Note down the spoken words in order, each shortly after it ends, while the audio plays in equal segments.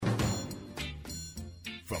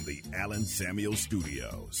from the Allen Samuel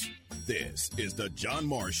Studios, this is the John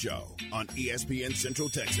Morris Show on ESPN Central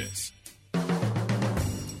Texas.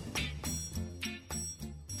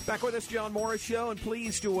 Back with us, John Morris Show, and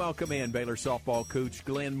pleased to welcome in Baylor softball coach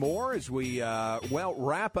Glenn Moore as we,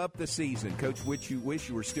 wrap up the season. Coach, which you wish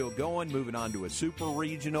you were still going, moving on to a super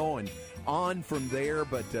regional and on from there,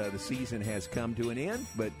 but the season has come to an end.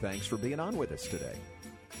 But thanks for being on with us today.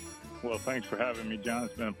 Well, thanks for having me, John.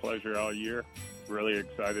 It's been a pleasure all year. Really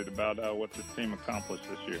excited about what this team accomplished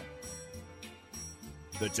this year.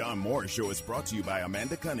 The John Morris Show is brought to you by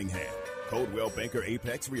Amanda Cunningham, Coldwell Banker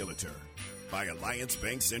Apex Realtor, by Alliance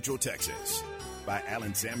Bank Central Texas, by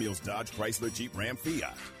Allen Samuels Dodge Chrysler Jeep Ram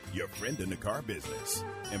Fiat, your friend in the car business,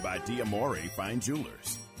 and by D'Amore Fine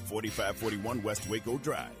Jewelers, 4541 West Waco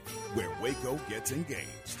Drive, where Waco gets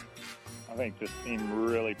engaged. I think this team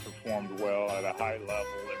really performed well at a high level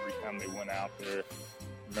every time they went out there.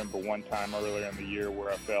 I remember one time earlier in the year where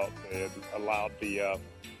I felt they had allowed the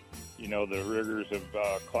rigors of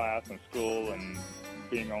class and school and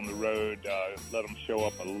being on the road, let them show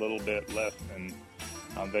up a little bit less than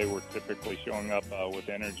they were typically showing up with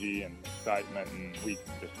energy and excitement, and we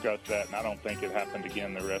discussed that, and I don't think it happened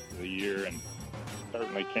again the rest of the year, and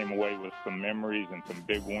certainly came away with some memories and some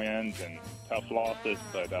big wins and tough losses,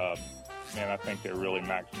 but I think they really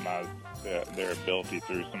maximized their ability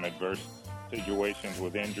through some adverse situations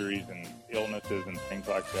with injuries and illnesses and things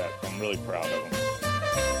like that. So I'm really proud of them.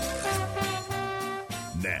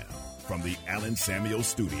 Now, from the Allen Samuel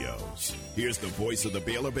Studios, here's the voice of the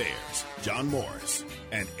Baylor Bears, John Morris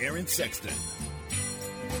and Aaron Sexton.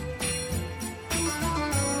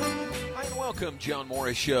 Welcome, John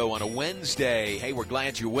Morris Show on a Wednesday. Hey, we're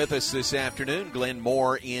glad you're with us this afternoon. Glenn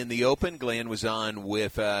Moore in the open. Glenn was on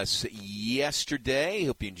with us yesterday.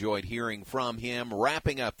 Hope you enjoyed hearing from him,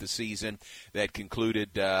 wrapping up the season that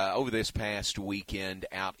concluded over this past weekend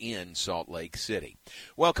out in Salt Lake City.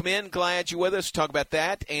 Welcome in. Glad you're with us. Talk about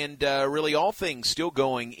that and really all things still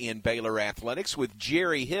going in Baylor athletics with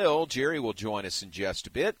Jerry Hill. Jerry will join us in just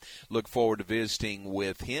a bit. Look forward to visiting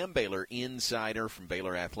with him, Baylor insider from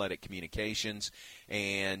Baylor Athletic Communications.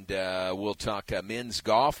 And we'll talk men's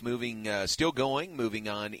golf, moving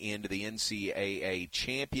on into the NCAA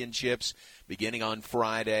championships, beginning on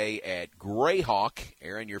Friday at Grayhawk.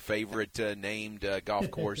 Aaron, your favorite named golf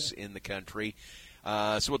course in the country.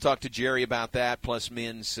 So we'll talk to Jerry about that, plus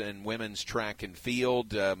men's and women's track and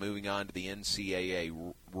field, moving on to the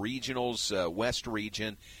NCAA regionals, West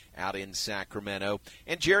Region, out in Sacramento.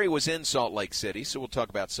 And Jerry was in Salt Lake City, so we'll talk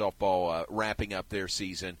about softball wrapping up their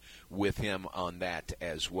season with him on that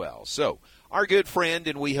as well. So our good friend,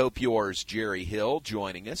 and we hope yours, Jerry Hill,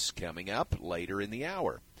 joining us coming up later in the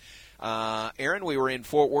hour. Aaron, we were in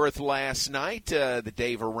Fort Worth last night, the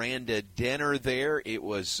Dave Aranda dinner there. It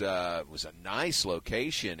was a nice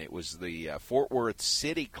location. It was the Fort Worth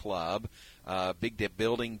City Club. Big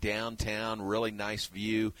building downtown, really nice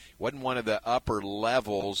view. Wasn't one of the upper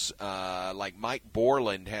levels like Mike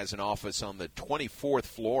Borland has an office on the 24th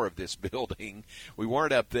floor of this building. We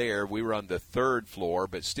weren't up there. We were on the 3rd floor,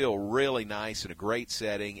 but still really nice and a great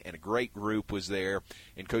setting, and a great group was there.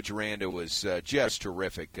 And Coach Aranda was just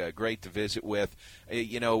terrific, great to visit with.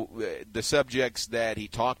 The subjects that he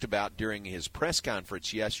talked about during his press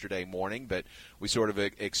conference yesterday morning, but we sort of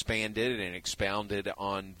expanded and expounded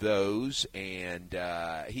on those. And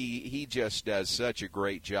he just does such a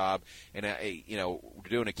great job. And we're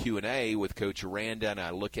doing a Q&A with Coach Aranda, and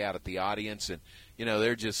I look out at the audience, and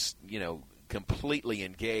they're just completely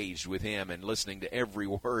engaged with him and listening to every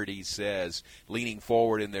word he says, leaning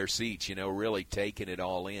forward in their seats, really taking it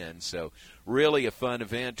all in. So really a fun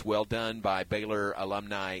event. Well done by Baylor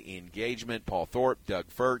Alumni Engagement, Paul Thorpe, Doug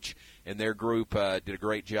Furch, and their group did a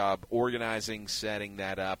great job organizing, setting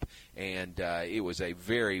that up, and it was a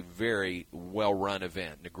very, very well-run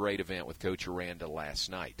event, and a great event with Coach Aranda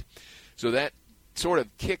last night. So that sort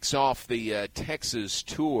of kicks off the Texas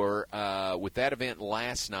tour with that event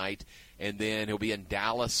last night, and then he'll be in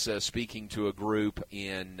Dallas speaking to a group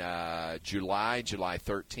in July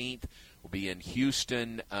 13th. We'll be in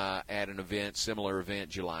Houston at an event, similar event,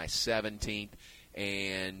 July 17th.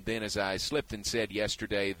 And then, as I slipped and said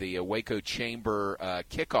yesterday, the Waco Chamber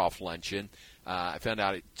kickoff luncheon, I found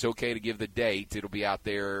out it's okay to give the date. It'll be out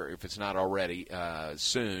there, if it's not already,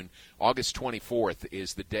 soon. August 24th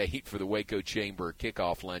is the date for the Waco Chamber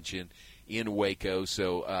kickoff luncheon in Waco.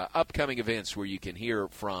 So upcoming events where you can hear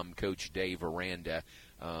from Coach Dave Aranda,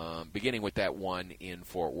 beginning with that one in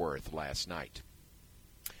Fort Worth last night.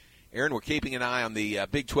 Aaron, we're keeping an eye on the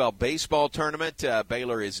Big 12 baseball tournament.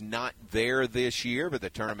 Baylor is not there this year, but the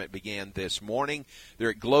tournament began this morning.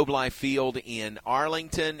 They're at Globe Life Field in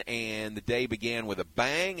Arlington, and the day began with a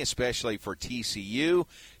bang, especially for TCU.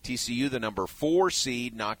 TCU, the number 4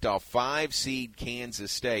 seed, knocked off 5 seed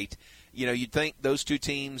Kansas State. You know, you'd think those two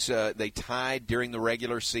teams, they tied during the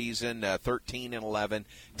regular season, 13 and 11,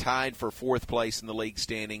 tied for 4th place in the league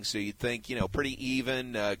standings. So you'd think, you know, pretty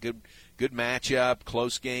even, good matchup,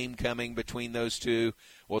 close game coming between those two.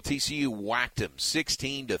 Well, TCU whacked them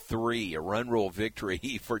 16-3, a run rule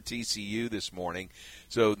victory for TCU this morning.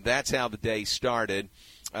 So that's how the day started.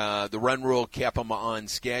 The run rule kept them on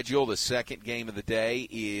schedule. The second game of the day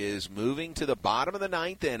is moving to the bottom of the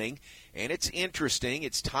 9th inning, and it's interesting.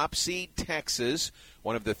 It's top seed Texas,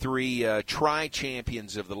 one of the 3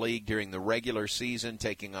 tri-champions of the league during the regular season,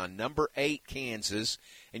 taking on number 8 Kansas.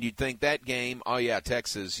 And you'd think that game, oh, yeah,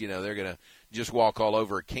 Texas, you know, they're going to just walk all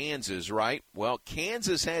over Kansas, right? Well,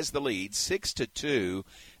 Kansas has the lead 6-2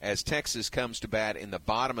 as Texas comes to bat in the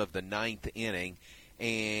bottom of the 9th inning.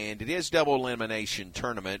 And it is double elimination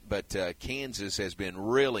tournament, but Kansas has been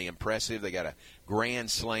really impressive. They got a grand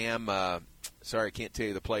slam. Sorry, I can't tell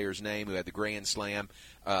you the player's name who had the grand slam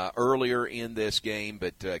earlier in this game.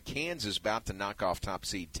 But Kansas about to knock off top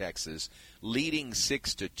seed Texas, leading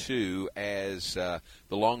 6-2 as the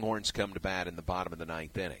Longhorns come to bat in the bottom of the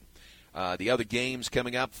 9th inning. The other games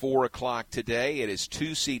coming up, 4 o'clock today. It is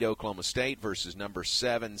 2 seed Oklahoma State versus number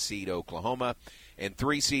 7 seed Oklahoma, and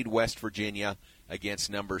 3 seed West Virginia against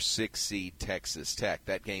number 6 seed Texas Tech.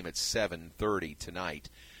 That game at 7:30 tonight.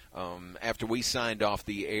 After we signed off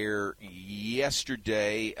the air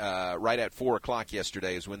yesterday, right at 4 o'clock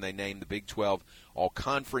yesterday is when they named the Big 12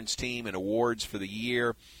 All-Conference team and awards for the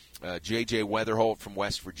year. J.J. Weatherholt from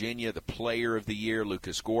West Virginia, the player of the year.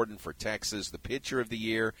 Lucas Gordon for Texas, the pitcher of the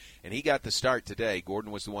year. And he got the start today.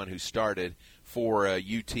 Gordon was the one who started for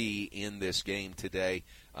UT in this game today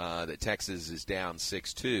that Texas is down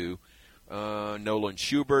 6-2. Nolan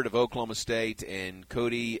Schubert of Oklahoma State and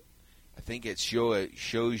Cody, I think it's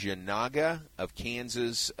Shojanaga of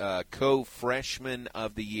Kansas, co-freshman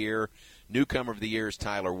of the year. Newcomer of the year is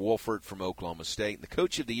Tyler Wolford from Oklahoma State. And the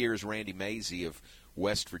coach of the year is Randy Mazey of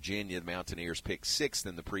West Virginia. The Mountaineers picked 6th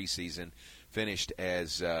in the preseason, finished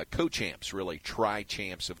as co-champs, really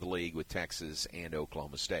tri-champs of the league with Texas and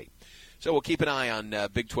Oklahoma State. So we'll keep an eye on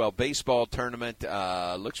Big 12 baseball tournament.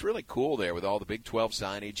 Looks really cool there with all the Big 12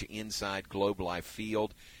 signage inside Globe Life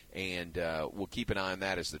Field. And we'll keep an eye on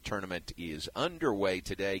that as the tournament is underway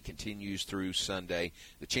today, continues through Sunday.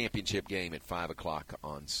 The championship game at 5 o'clock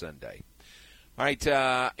on Sunday. All right,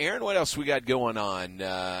 Aaron, what else we got going on?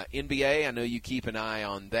 NBA, I know you keep an eye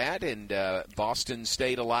on that, and Boston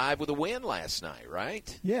stayed alive with a win last night,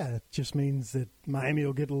 right? Yeah, it just means that Miami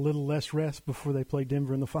will get a little less rest before they play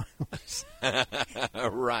Denver in the finals.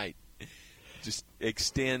 Right. Just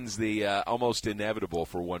extends the almost inevitable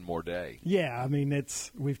for one more day. Yeah, I mean,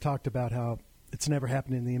 we've talked about how it's never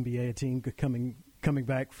happened in the NBA, a team coming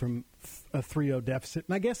back from a 3-0 deficit,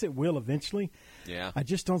 and I guess it will eventually. Yeah. I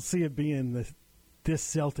just don't see it being this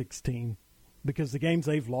Celtics team because the games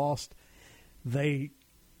they've lost, one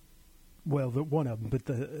of them, but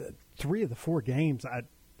the 3 of the 4 games,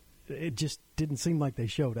 it just didn't seem like they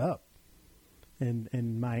showed up. And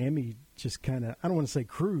Miami just kind of, I don't want to say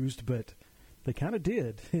cruised, but they kind of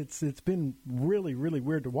did. It's been really, really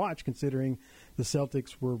weird to watch considering the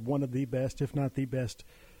Celtics were one of the best, if not the best,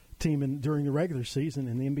 team during the regular season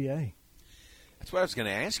in the NBA. That's what I was going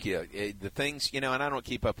to ask you. The things, and I don't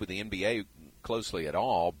keep up with the NBA closely at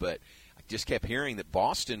all, but I just kept hearing that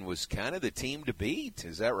Boston was kind of the team to beat.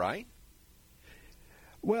 Is that right?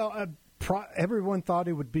 Well, everyone thought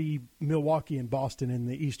it would be Milwaukee and Boston in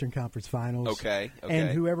the Eastern Conference Finals. Okay. And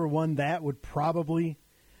whoever won that would probably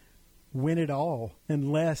win it all,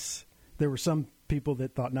 unless there were some people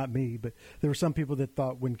that thought, not me, but there were some people that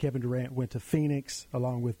thought when Kevin Durant went to Phoenix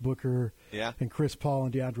along with Booker and Chris Paul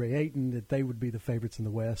and DeAndre Ayton that they would be the favorites in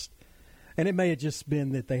the West. And it may have just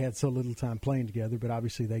been that they had so little time playing together, but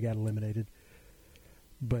obviously they got eliminated.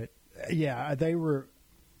 But, yeah, they were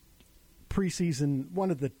preseason,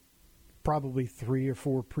 one of the probably 3 or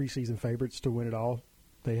 4 preseason favorites to win it all.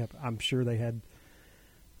 I'm sure they had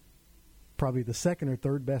probably the second or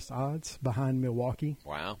third best odds behind Milwaukee.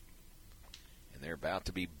 Wow. And they're about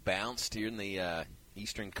to be bounced here in the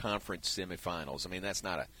Eastern Conference semifinals. I mean, it's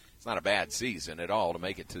not a bad season at all to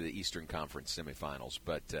make it to the Eastern Conference semifinals,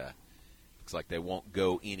 but looks like they won't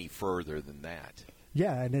go any further than that.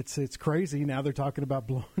 Yeah, and it's crazy. Now they're talking about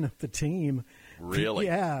blowing up the team. Really?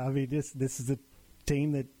 Yeah, I mean, this is a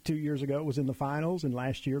team that 2 years ago was in the finals and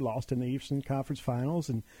last year lost in the Eastern Conference Finals,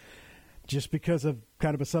 and just because of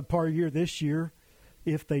kind of a subpar year this year,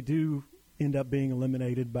 if they do end up being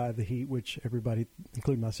eliminated by the Heat, which everybody,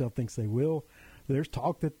 including myself, thinks they will, there's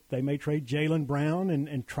talk that they may trade Jaylen Brown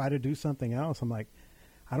and try to do something else. I'm like,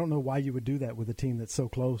 I don't know why you would do that with a team that's so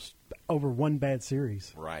close over one bad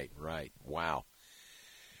series. Right. Wow.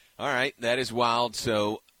 All right, that is wild.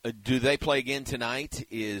 So do they play again tonight?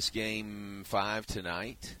 Is Game 5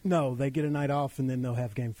 tonight? No, they get a night off, and then they'll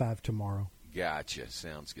have Game 5 tomorrow. Gotcha.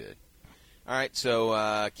 Sounds good. All right,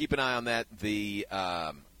 so keep an eye on that. The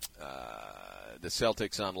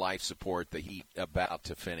Celtics on life support, the Heat about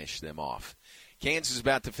to finish them off. Kansas is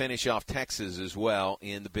about to finish off Texas as well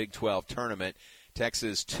in the Big 12 tournament.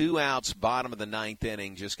 Texas, 2 outs, bottom of the 9th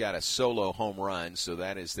inning, just got a solo home run, so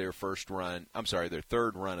that is their their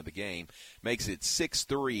third run of the game. Makes it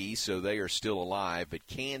 6-3, so they are still alive. But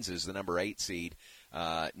Kansas, the number 8 seed,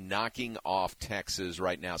 knocking off Texas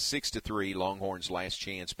right now, 6-3. Longhorns' last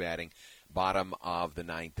chance batting, bottom of the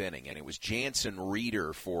 9th inning. And it was Jansen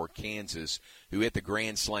Reeder for Kansas who hit the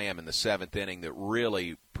grand slam in the 7th inning that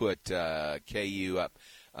really put KU up.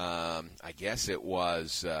 I guess it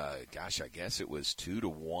was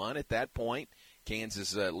 2-1 at that point.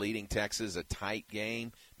 Kansas leading Texas, a tight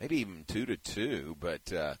game, maybe even 2-2. But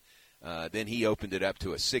then he opened it up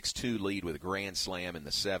to a 6-2 lead with a grand slam in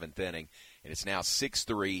the 7th inning. And it's now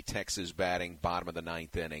 6-3, Texas batting, bottom of the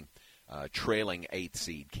 9th inning, trailing 8th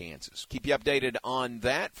seed Kansas. Keep you updated on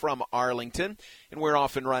that from Arlington. And we're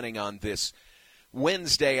off and running on this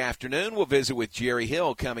Wednesday afternoon. We'll visit with Jerry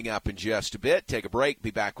Hill coming up in just a bit. Take a break.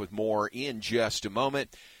 Be back with more in just a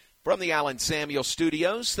moment. From the Allen Samuels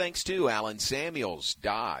Studios, thanks to Allen Samuels,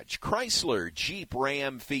 Dodge, Chrysler, Jeep,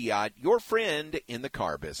 Ram, Fiat, your friend in the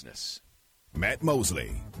car business. Matt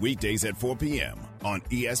Mosley, weekdays at 4 p.m. on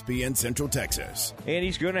ESPN Central Texas. And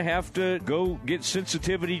he's going to have to go get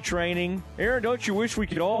sensitivity training. Aaron, don't you wish we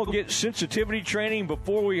could all get sensitivity training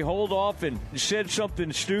before we hold off and said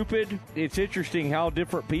something stupid? It's interesting how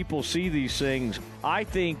different people see these things. I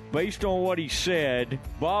think, based on what he said,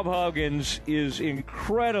 Bob Huggins is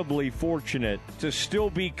incredibly fortunate to still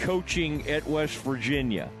be coaching at West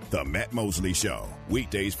Virginia. The Matt Mosley Show,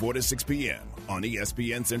 weekdays 4 to 6 p.m. on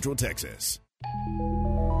ESPN Central Texas.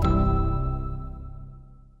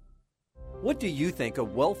 What do you think a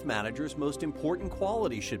wealth manager's most important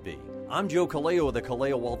quality should be? I'm Joe Kaleo of the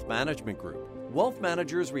Kaleo Wealth Management Group. Wealth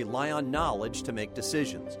managers rely on knowledge to make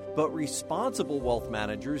decisions, but responsible wealth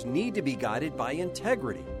managers need to be guided by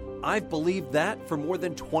integrity. I've believed that for more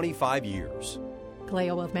than 25 years.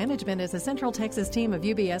 Kaleo Wealth Management is a Central Texas team of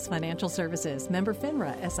UBS Financial Services, member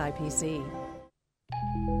FINRA SIPC.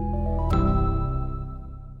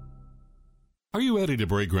 Are you ready to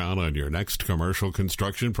break ground on your next commercial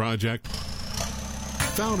construction project?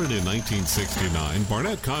 Founded in 1969,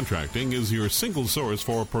 Barnett Contracting is your single source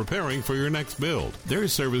for preparing for your next build. Their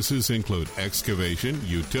services include excavation,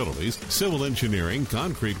 utilities, civil engineering,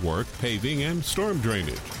 concrete work, paving, and storm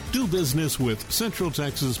drainage. Do business with Central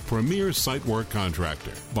Texas' premier site work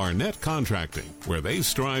contractor, Barnett Contracting, where they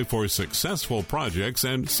strive for successful projects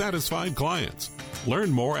and satisfied clients.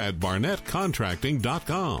 Learn more at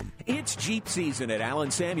barnettcontracting.com. It's Jeep season at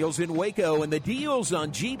Allen Samuels in Waco, and the deals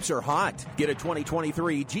on Jeeps are hot. Get a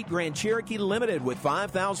 2023 Jeep Grand Cherokee Limited with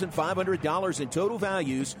 $5,500 in total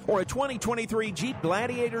values, or a 2023 Jeep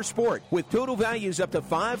Gladiator Sport with total values up to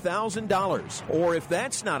 $5,000. Or if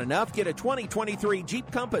that's not enough, get a 2023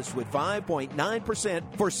 Jeep Compass with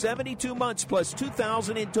 5.9% for 72 months plus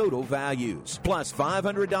 $2,000 in total values. Plus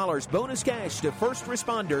 $500 bonus cash to first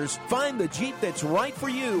responders. Find the Jeep that's right for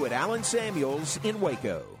you at Allen Samuels in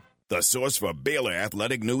Waco. The source for Baylor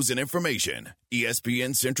athletic news and information,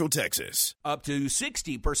 ESPN Central Texas. Up to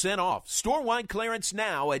 60% off. Store-wide clearance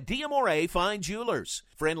now at Diamore Fine Jewelers.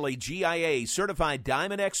 Friendly GIA certified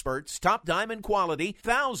diamond experts, top diamond quality,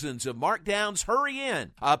 thousands of markdowns. Hurry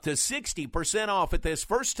in. Up to 60% off at this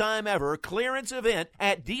first time ever clearance event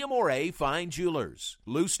at Diamore Fine Jewelers.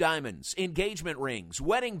 Loose diamonds, engagement rings,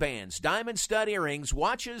 wedding bands, diamond stud earrings,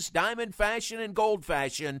 watches, diamond fashion, and gold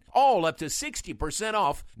fashion, all up to 60%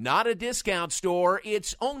 off. Not a discount store.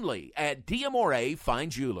 It's only at Diamore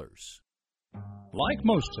Fine Jewelers. Like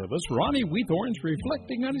most of us, Ronnie Weethorn's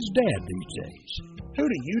reflecting on his dad these days. Who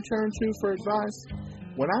do you turn to for advice?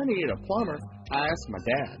 When I needed a plumber, I asked my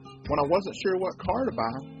dad. When I wasn't sure what car to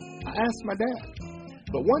buy, I asked my dad.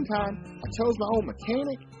 But one time, I chose my own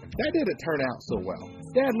mechanic. That didn't turn out so well.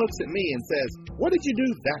 Dad looks at me and says, "What did you do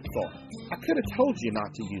that for?" I could have told you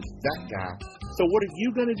not to use that guy. So what are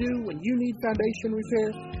you going to do when you need foundation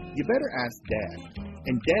repair? You better ask Dad.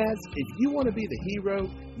 And dads, if you want to be the hero,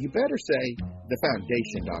 you better say, the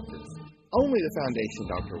Foundation Doctor. Only the Foundation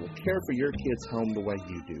Doctor will care for your kid's home the way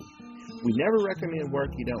you do. We never recommend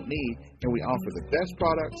work you don't need, and we offer the best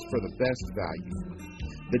products for the best value.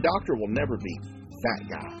 The doctor will never be that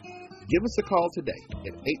guy. Give us a call today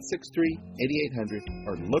at 863-8800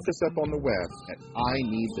 or look us up on the web at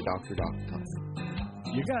ineedthedoctor.com.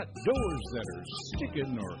 You got doors that are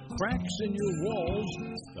sticking or cracks in your walls?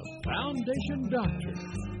 The Foundation Doctor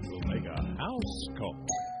will make a house call.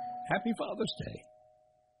 Happy Father's Day.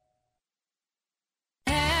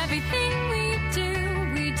 Everything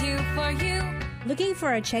we do for you. Looking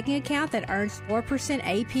for a checking account that earns 4%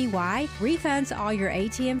 APY, refunds all your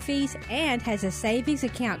ATM fees, and has a savings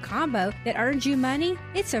account combo that earns you money?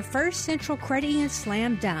 It's a First Central Credit Union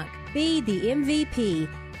slam dunk. Be the MVP.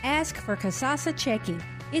 Ask for Kasasa Checking.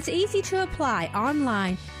 It's easy to apply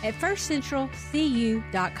online at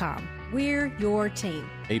firstcentralcu.com. We're your team.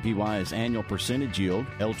 APY is annual percentage yield.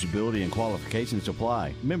 Eligibility and qualifications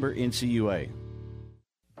apply. Member NCUA.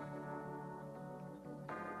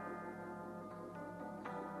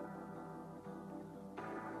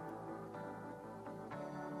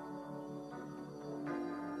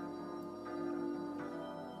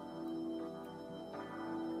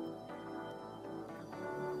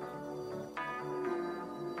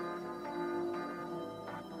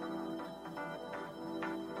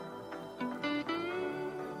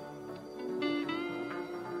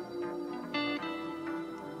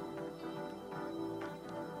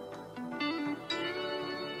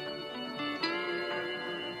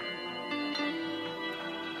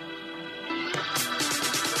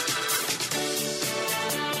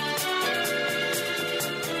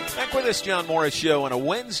 With us, John Morris Show on a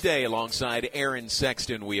Wednesday alongside Aaron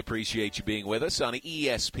Sexton. We appreciate you being with us on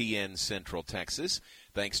ESPN Central Texas.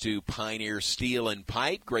 Thanks to Pioneer Steel and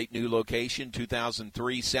Pipe. Great new location,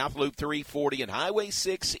 2003 South Loop 340 and Highway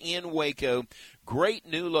 6 in Waco. Great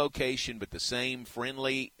new location, but the same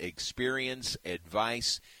friendly experience,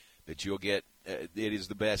 advice that you'll get. It is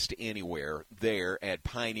the best anywhere there at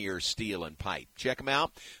Pioneer Steel and Pipe. Check them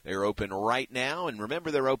out. They're open right now. And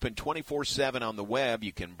remember, they're open 24/7 on the web.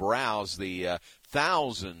 You can browse the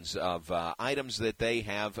thousands of items that they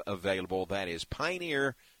have available. That is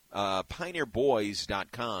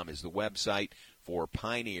pioneerboys.com is the website for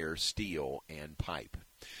Pioneer Steel and Pipe.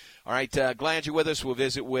 All right, glad you're with us. We'll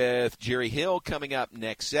visit with Jerry Hill coming up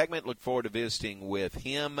next segment. Look forward to visiting with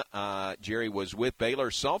him. Jerry was with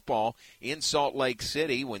Baylor softball in Salt Lake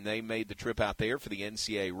City when they made the trip out there for the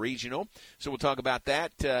NCAA Regional. So we'll talk about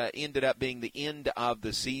that. Ended up being the end of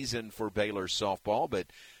the season for Baylor softball, but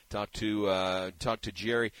talk to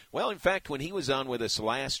Jerry. Well, in fact, when he was on with us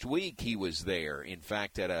last week, he was there. In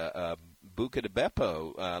fact, at a Buca de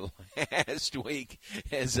Beppo last week,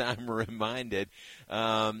 as I'm reminded.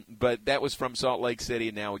 But that was from Salt Lake City,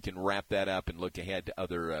 and now we can wrap that up and look ahead to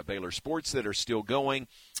other Baylor sports that are still going.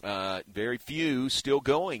 Very few still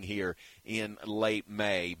going here in late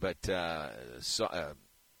May, but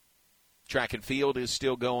track and field is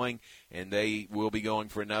still going, and they will be going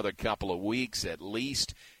for another couple of weeks at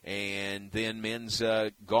least. And then men's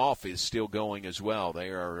golf is still going as well.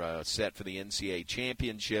 They are set for the NCAA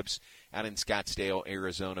championships out in Scottsdale,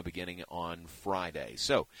 Arizona, beginning on Friday.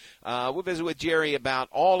 So we'll visit with Jerry about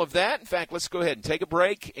all of that. In fact, let's go ahead and take a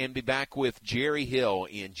break and be back with Jerry Hill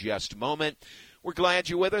in just a moment. We're glad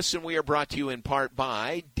you're with us, and we are brought to you in part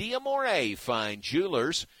by D'Amore Fine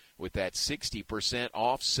Jewelers. With that 60%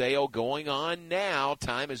 off sale going on now,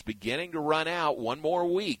 time is beginning to run out. One more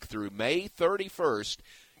week through May 31st.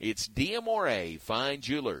 It's D'Amore Fine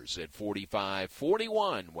Jewelers at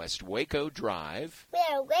 4541 West Waco Drive.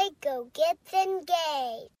 Where Waco gets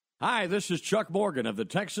engaged. Hi, this is Chuck Morgan of the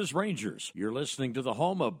Texas Rangers. You're listening to the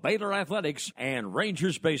home of Baylor Athletics and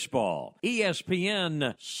Rangers Baseball,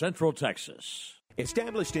 ESPN Central Texas.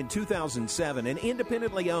 Established in 2007 and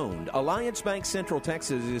independently owned, Alliance Bank Central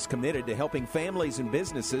Texas is committed to helping families and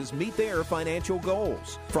businesses meet their financial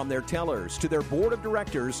goals. From their tellers to their board of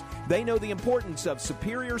directors, they know the importance of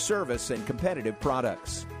superior service and competitive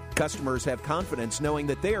products. Customers have confidence knowing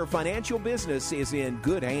that their financial business is in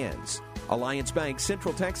good hands. Alliance Bank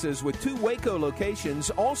Central Texas with 2 Waco locations,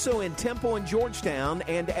 also in Temple and Georgetown,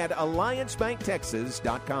 and at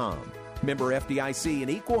alliancebanktexas.com. Member FDIC, an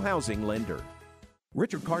equal housing lender.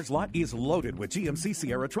 Richard Carr's lot is loaded with GMC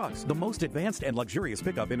Sierra trucks, the most advanced and luxurious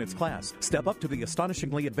pickup in its class. Step up to the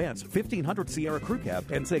astonishingly advanced 1500 Sierra Crew Cab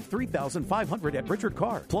and save $3,500 at Richard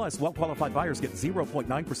Carr. Plus, well-qualified buyers get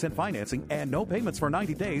 0.9% financing and no payments for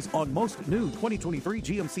 90 days on most new 2023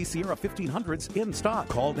 GMC Sierra 1500s in stock.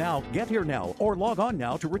 Call now, get here now, or log on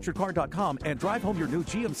now to richardcarr.com and drive home your new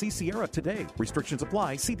GMC Sierra today. Restrictions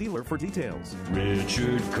apply. See dealer for details.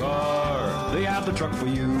 Richard Carr, they have the truck for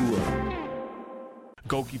you.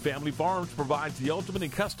 Goelke Family Farms provides the ultimate in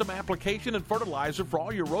custom application and fertilizer for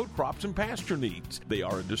all your road crops and pasture needs. They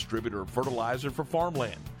are a distributor of fertilizer for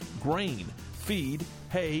farmland, grain, feed,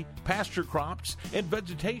 hay, pasture crops, and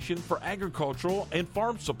vegetation for agricultural and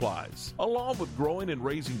farm supplies, along with growing and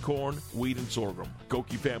raising corn, wheat, and sorghum.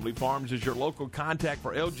 Goelke Family Farms is your local contact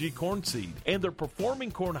for LG corn seed and their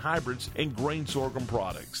performing corn hybrids and grain sorghum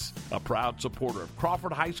products. A proud supporter of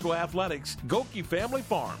Crawford High School athletics, Goelke Family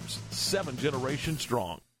Farms, 7 generations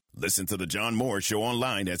strong. Listen to the John Moore Show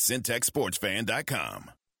online at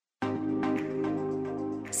syntechsportsfan.com.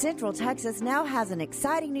 Central Texas now has an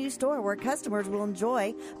exciting new store where customers will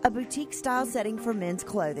enjoy a boutique-style setting for men's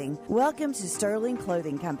clothing. Welcome to Sterling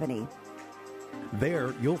Clothing Company.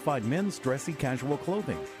 There, you'll find men's dressy casual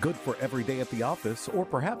clothing, good for every day at the office or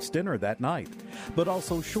perhaps dinner that night. But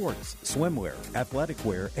also shorts, swimwear, athletic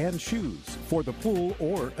wear, and shoes for the pool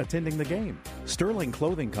or attending the game. Sterling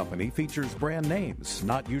Clothing Company features brand names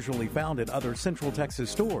not usually found in other Central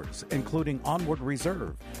Texas stores, including Onward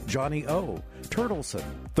Reserve, Johnny O, Turtleson,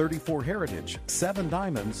 34 Heritage, 7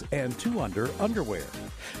 Diamonds, and 2 Under underwear.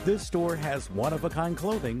 This store has one-of-a-kind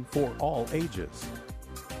clothing for all ages.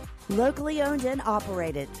 Locally owned and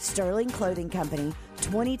operated, Sterling Clothing Company,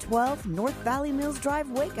 2012 North Valley Mills Drive,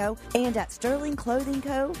 Waco, and at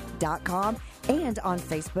sterlingclothingco.com and on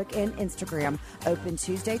Facebook and Instagram. Open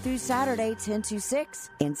Tuesday through Saturday, 10 to 6,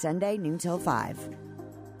 and Sunday, noon till 5.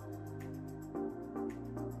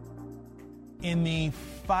 In the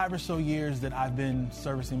 5 or so years that I've been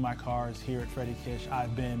servicing my cars here at Freddie Kish,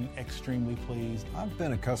 I've been extremely pleased. I've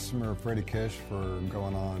been a customer of Freddie Kish for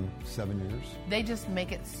going on 7 years. They just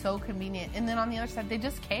make it so convenient. And then on the other side, they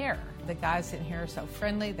just care. The guys in here are so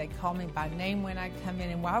friendly. They call me by name when I come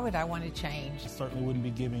in, and why would I want to change? I certainly wouldn't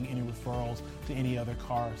be giving any referrals to any other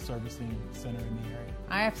car servicing center in the area.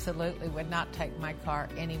 I absolutely would not take my car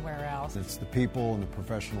anywhere else. It's the people and the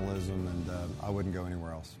professionalism, and I wouldn't go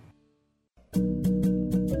anywhere else.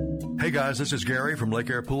 Hey guys, this is Gary from Lake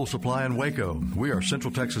Air Pool Supply in Waco. We are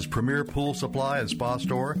Central Texas' premier pool supply and spa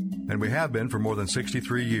store, and we have been for more than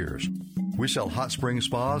 63 years. We sell hot spring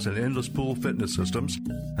spas and endless pool fitness systems,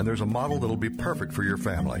 and there's a model that'll be perfect for your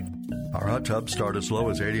family. Our hot tubs start as low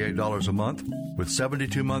as $88 a month with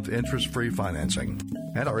 72-month interest-free financing,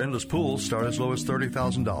 and our endless pools start as low as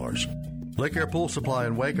 $30,000. Lake Air Pool Supply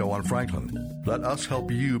in Waco on Franklin. Let us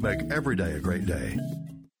help you make every day a great day.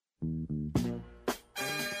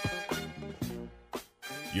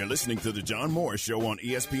 You're listening to the John Moore Show on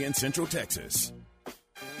ESPN Central Texas.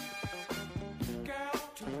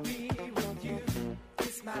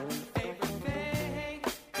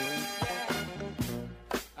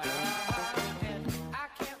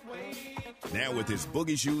 Now with his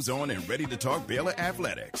boogie shoes on and ready to talk Baylor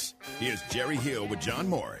athletics, here's Jerry Hill with John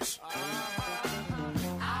Morris.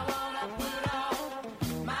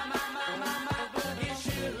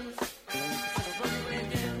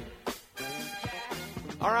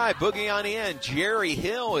 All right, boogie on in. Jerry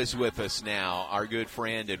Hill is with us now, our good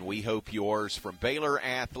friend, and we hope yours, from Baylor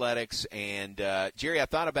Athletics. And Jerry, I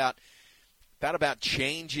thought about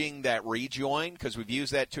changing that rejoin because we've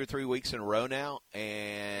used that 2 or 3 weeks in a row now,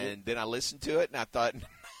 and then I listened to it and I thought,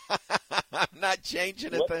 I'm not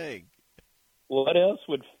changing a thing. What else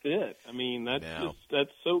would fit? I mean, that's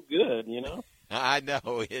so good, you know. I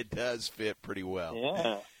know it does fit pretty well.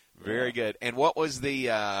 Yeah. Very good. And what was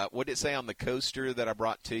what did it say on the coaster that I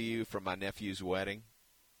brought to you from my nephew's wedding?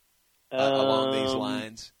 Along these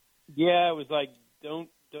lines? Yeah, it was like, don't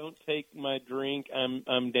take my drink. I'm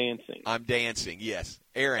dancing. I'm dancing. Yes,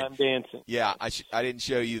 Aaron. I'm dancing. Yeah, I didn't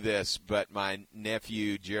show you this, but my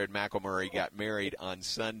nephew Jared McElmurray got married on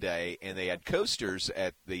Sunday, and they had coasters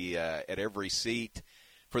at every seat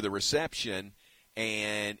for the reception,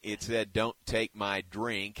 and it said, "Don't take my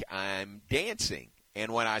drink. I'm dancing."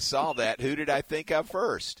 And when I saw that, who did I think of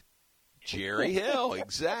first? Jerry Hill,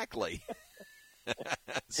 exactly.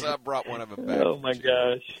 So I brought one of them back. Oh, my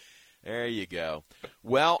gosh. There you go.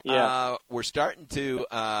 Well, yeah. We're starting to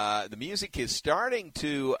the music is starting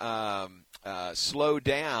to slow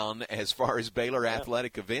down as far as Baylor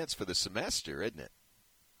athletic events for the semester, isn't it?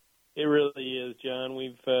 It really is, John.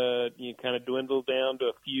 We've kind of dwindled down to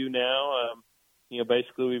a few now.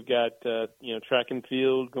 Basically we've got track and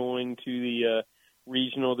field going to the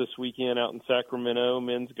regional this weekend out in Sacramento,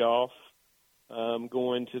 men's golf,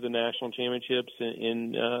 going to the national championships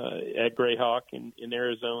at Grayhawk in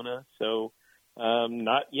Arizona. So,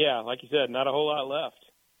 like you said, not a whole lot left.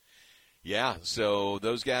 Yeah, so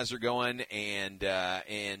those guys are going, and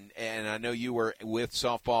I know you were with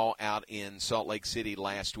softball out in Salt Lake City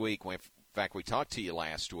last week. In fact, we talked to you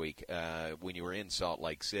last week when you were in Salt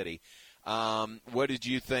Lake City. What did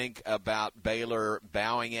you think about Baylor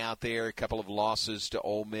bowing out there, a couple of losses to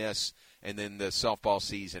Ole Miss, and then the softball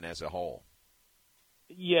season as a whole?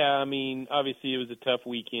 Yeah, I mean, obviously it was a tough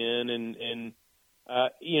weekend, and I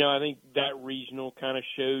think that regional kind of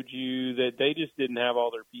showed you that they just didn't have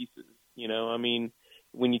all their pieces. I mean,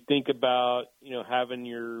 when you think about, having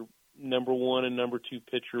your number one and number two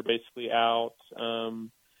pitcher basically out,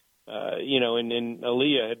 and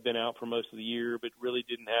Aaliyah had been out for most of the year, but really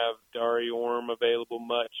didn't have Dari Orm available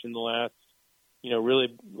much in the last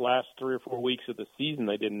 3 or 4 weeks of the season.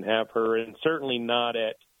 They didn't have her, and certainly not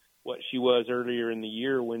at what she was earlier in the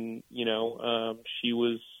year when, she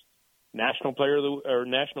was national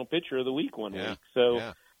pitcher of the week one week.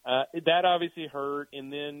 So that obviously hurt.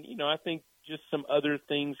 And then, I think just some other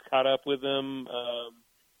things caught up with them.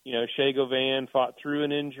 Shea Govan fought through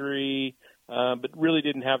an injury, but really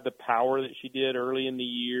didn't have the power that she did early in the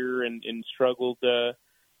year and struggled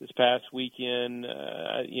this past weekend.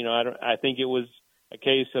 I think it was a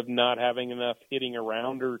case of not having enough hitting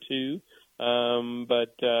around her too.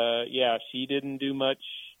 She didn't do much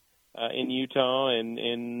in Utah,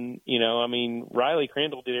 and Riley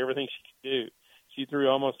Crandall did everything she could do. She threw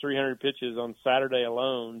almost 300 pitches on Saturday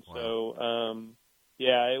alone. Wow. So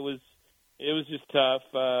it was just tough.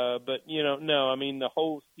 The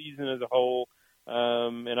whole season as a whole,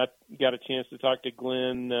 and I got a chance to talk to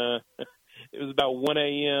Glenn. It was about 1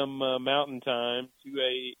 a.m. Mountain Time,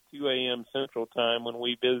 2 a.m. Central Time when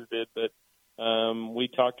we visited, but we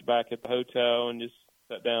talked back at the hotel and just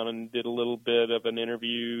sat down and did a little bit of an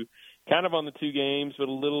interview kind of on the two games, but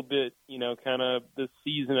a little bit, kind of the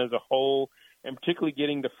season as a whole, and particularly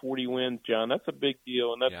getting to 40 wins, John. That's a big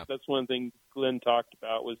deal, and that's one thing Glenn talked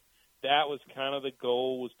about was kind of the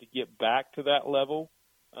goal, was to get back to that level.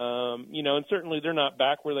 And certainly they're not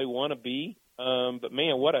back where they want to be, but,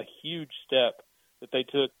 man, what a huge step that they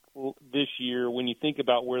took this year when you think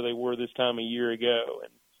about where they were this time a year ago.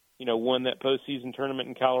 And won that postseason tournament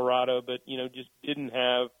in Colorado, but, just didn't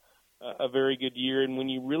have a very good year. And when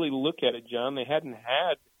you really look at it, John, they hadn't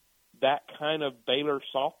had that kind of Baylor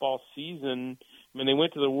softball season. I mean, they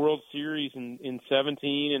went to the World Series in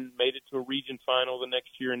 17 and made it to a region final the next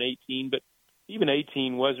year in 18, but even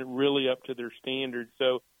 18 wasn't really up to their standards.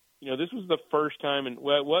 So, this was the first time, it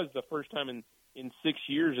was the first time in 6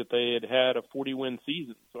 years that they had a 40-win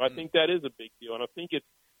season. So I think that is a big deal. And I think it's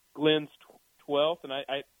Glenn's 12th, and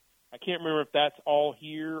I can't remember if that's all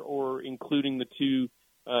here or including the two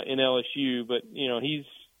in LSU, but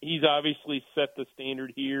he's obviously set the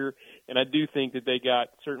standard here, and I do think that they got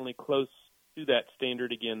certainly close to that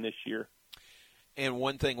standard again this year. And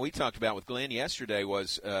one thing we talked about with Glenn yesterday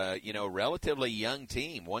was, relatively young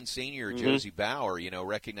team. One senior, Josie Bauer,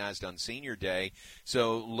 recognized on Senior Day.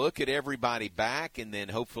 So look at everybody back, and then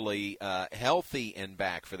hopefully healthy and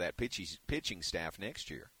back for that pitching staff next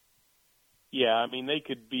year. Yeah, I mean, they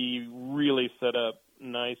could be really set up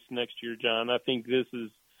nice next year, John. I think this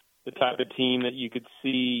is the type of team that you could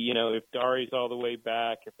see, if Dari's all the way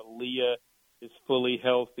back, if Aaliyah is fully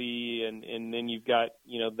healthy, and then you've got,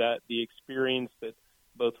 that the experience that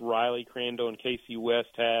both Riley Crandall and Casey West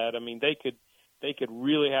had. I mean, they could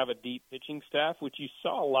really have a deep pitching staff, which you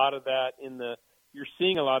saw a lot of that you're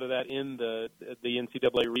seeing a lot of that in the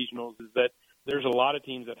NCAA regionals, is that there's a lot of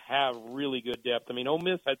teams that have really good depth. I mean, Ole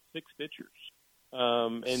Miss had 6 pitchers.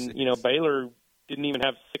 Baylor didn't even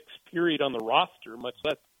have 6 period on the roster, much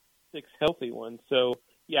less 6 healthy ones. So,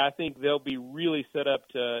 yeah, I think they'll be really set up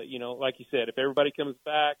to, like you said, if everybody comes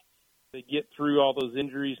back, they get through all those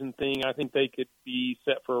injuries and things, I think they could be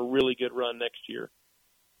set for a really good run next year.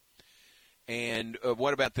 And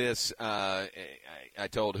what about this? I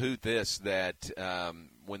told Hoot this, that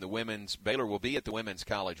when Baylor will be at the Women's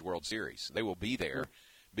College World Series. They will be there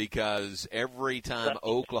because every time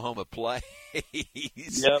Oklahoma plays,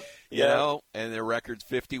 and their record's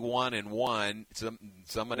 51-1,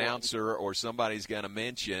 some announcer or somebody's going to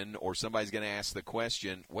mention, or somebody's going to ask the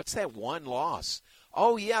question, what's that one loss?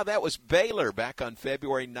 Oh, yeah, that was Baylor back on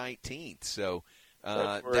February 19th. So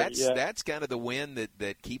that's kind of the win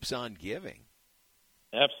that keeps on giving.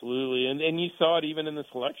 Absolutely, and you saw it even in the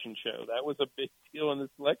selection show. That was a big deal in the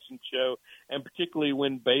selection show, and particularly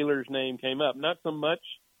when Baylor's name came up. Not so much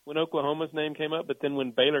when Oklahoma's name came up, but then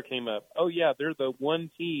when Baylor came up. Oh, yeah, they're the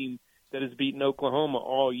one team that has beaten Oklahoma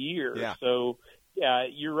all year. Yeah. So, yeah,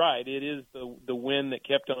 you're right. It is the win that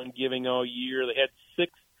kept on giving all year. They had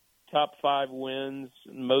 6 top 5 wins,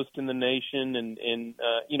 most in the nation, and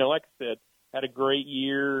like I said, had a great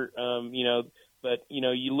year, But,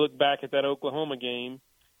 you look back at that Oklahoma game,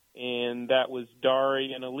 and that was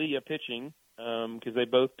Dari and Aaliyah pitching because they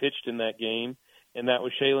both pitched in that game, and that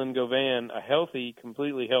was Shaylin Govan, a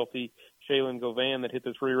completely healthy Shaylin Govan that hit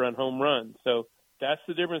the 3-run home run. So that's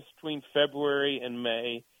the difference between February and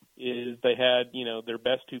May, is they had, their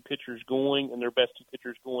best 2 pitchers going, and their best 2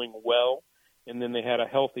 pitchers going well. And then they had a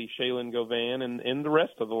healthy Shaylin Govan and the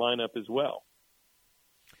rest of the lineup as well.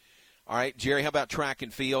 All right, Jerry, how about track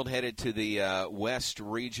and field headed to the West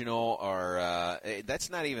Regional? Or that's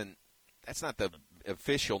not the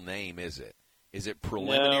official name, is it? Is it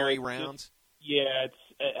preliminary rounds?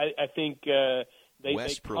 I think they call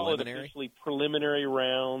it preliminary? officially preliminary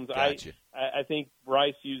rounds. Gotcha. I think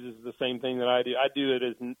Bryce uses the same thing that I do. I do it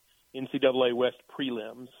as NCAA West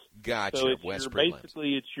prelims. Gotcha. So West prelims.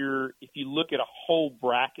 Basically, if you look at a whole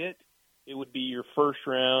bracket, it would be your first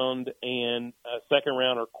round and second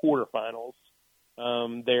round or quarterfinals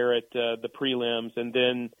there at the prelims. And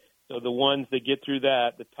then so the ones that get through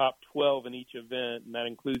that, the top 12 in each event, and that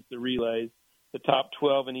includes the relays, the top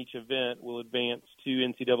 12 in each event will advance to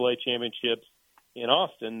NCAA championships in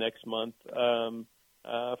Austin next month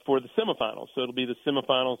for the semifinals. So it'll be the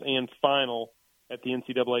semifinals and final at the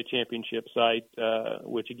NCAA championship site,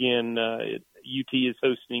 which, again, UT is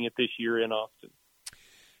hosting it this year in Austin.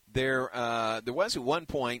 There was at one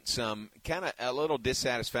point some kind of a little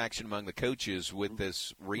dissatisfaction among the coaches with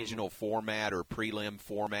this regional format or prelim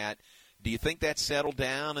format. Do you think that's settled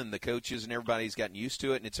down and the coaches and everybody's gotten used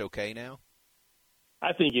to it and it's okay now?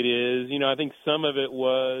 I think it is. I think some of it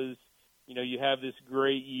was, you have this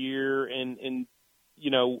great year and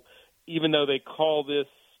even though they call this,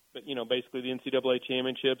 basically the NCAA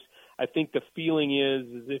championships, I think the feeling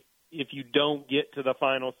is if you don't get to the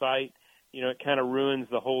final site, it kind of ruins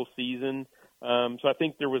the whole season. So I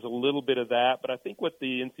think there was a little bit of that, but I think what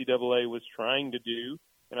the NCAA was trying to do,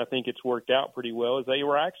 and I think it's worked out pretty well, is they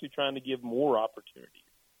were actually trying to give more opportunities.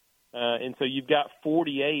 And so you've got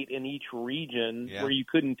 48 in each region where you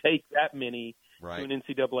couldn't take that many to an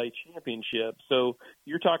NCAA championship. So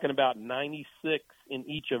you're talking about 96 in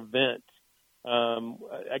each event.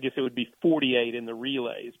 I guess it would be 48 in the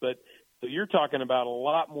relays, but so you're talking about a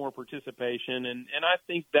lot more participation, and I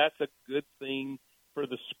think that's a good thing for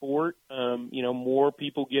the sport. More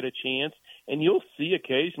people get a chance, and you'll see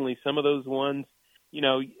occasionally some of those ones.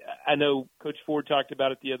 I know Coach Ford talked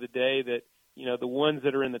about it the other day that the ones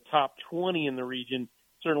that are in the top 20 in the region,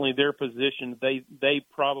 certainly their position, they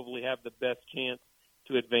probably have the best chance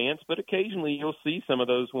to advance. But occasionally you'll see some of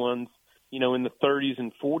those ones, in the 30s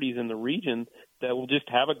and 40s in the region that will just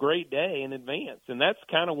have a great day and advance. And that's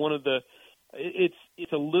kind of one of the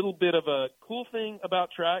it's a little bit of a cool thing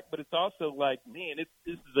about track, but it's also like, man, this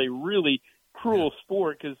is a really cruel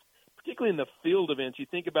sport because particularly in the field events, you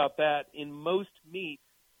think about that, in most meets,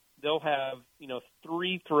 they'll have,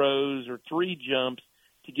 3 throws or 3 jumps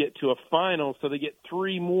to get to a final, so they get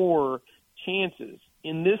 3 more chances.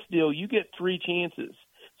 In this deal, you get 3 chances.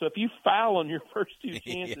 So if you foul on your first 2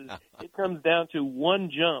 chances, it comes down to 1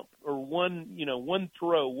 jump or 1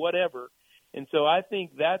 throw, whatever. And so I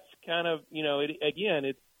think that's kind of,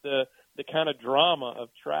 it's the kind of drama of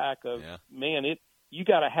track of, man, you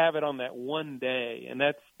got to have it on that one day. And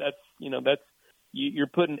that's you're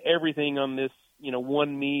putting everything on this,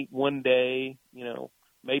 1 meet, 1 day,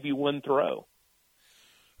 maybe 1 throw.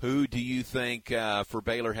 Who do you think for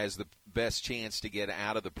Baylor has the best chance to get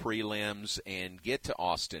out of the prelims and get to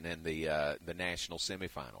Austin in the national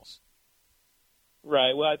semifinals?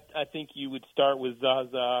 Right. Well, I think you would start with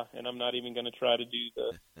Zaza, and I'm not even going to try to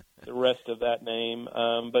do the rest of that name.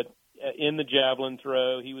 But in the javelin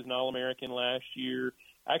throw, he was an All-American last year.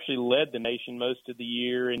 Actually led the nation most of the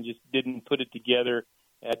year and just didn't put it together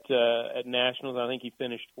at nationals. I think he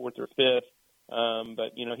finished 4th or 5th.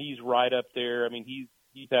 But he's right up there. I mean,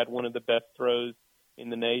 he's had one of the best throws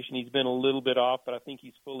in the nation. He's been a little bit off, but I think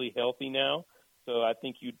he's fully healthy now. So I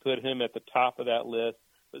think you'd put him at the top of that list.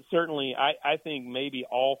 But certainly, I think maybe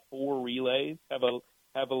all 4 relays have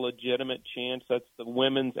a legitimate chance. That's the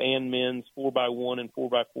women's and men's 4x1 and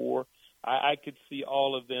 4x4. I could see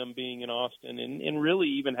all of them being in Austin and really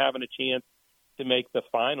even having a chance to make the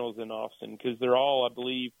finals in Austin because they're all, I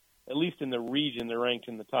believe, at least in the region, they're ranked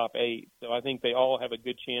in the top 8. So I think they all have a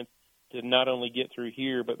good chance to not only get through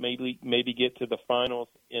here, but maybe get to the finals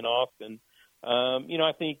in Austin.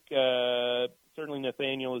 I think certainly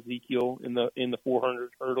Nathaniel Ezekiel in the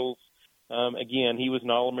 400 hurdles. Again, he was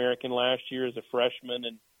an All-American last year as a freshman,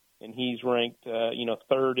 and he's ranked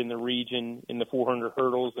 3rd in the region in the 400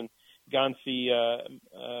 hurdles. And Gansi,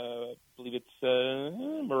 I believe it's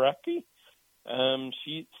Meraki.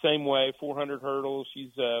 She same way, 400 hurdles.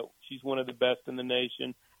 She's one of the best in the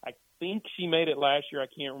nation. I think she made it last year. I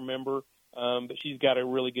can't remember, but she's got a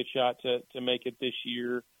really good shot to make it this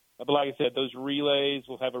year. But like I said, those relays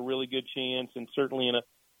will have a really good chance, and certainly in a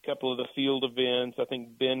couple of the field events. I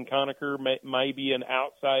think Ben Conacher may be an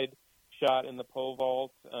outside shot in the pole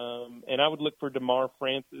vault, and I would look for DeMar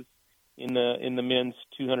Francis in the men's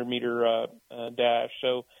 200-meter dash.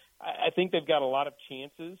 So I think they've got a lot of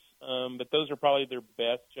chances, but those are probably their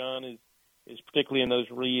best, John, is particularly in those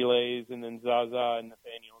relays, and then Zaza and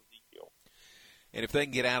Nathaniel Ezekiel. And if they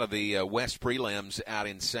can get out of the West prelims out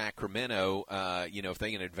in Sacramento, if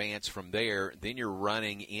they can advance from there, then you're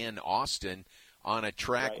running in Austin on a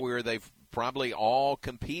track where they've probably all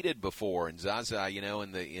competed before, and Zaza,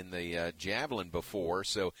 in the javelin before.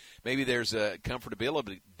 So maybe there's a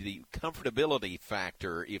comfortability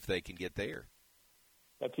factor if they can get there.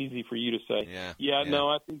 That's easy for you to say. Yeah. No,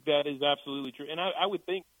 I think that is absolutely true. And I would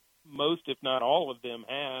think most, if not all of them,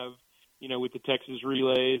 have, with the Texas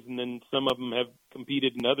relays, and then some of them have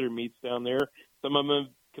competed in other meets down there. Some of them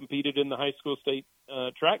have competed in the high school state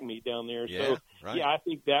track meet down there. Yeah, so, I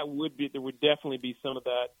think there would definitely be some of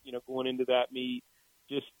that, going into that meet,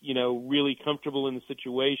 just, really comfortable in the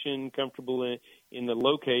situation, comfortable in the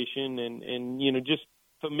location, and just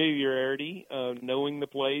familiarity, knowing the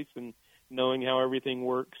place and knowing how everything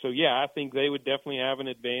works. So, I think they would definitely have an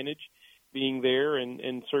advantage being there,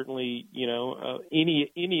 and certainly,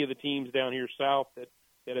 any of the teams down here south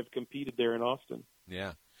that have competed there in Austin.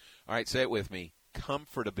 Yeah. All right, say it with me.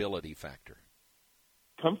 Comfortability factor.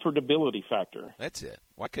 Comfortability factor. That's it.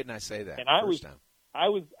 Why couldn't I say that and first time? I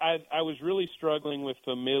was really struggling with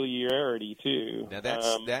familiarity too. Now that's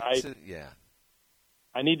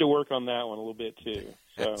I need to work on that one a little bit too.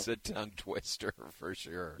 So. That's a tongue twister for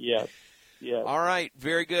sure. Yes. All right,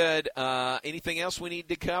 very good. Anything else we need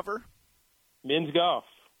to cover? Men's golf.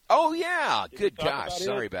 Oh yeah, good gosh,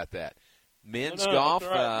 sorry about that. Men's golf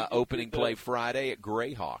opening play Friday at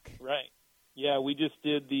Greyhawk. Right. Yeah, we just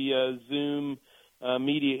did the Zoom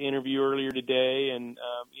media interview earlier today, and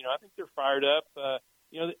I think they're fired up.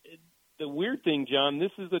 The weird thing, John,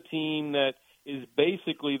 this is a team that is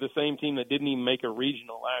basically the same team that didn't even make a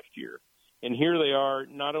regional last year, and here they are,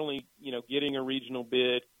 not only getting a regional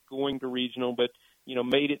bid, going to regional, but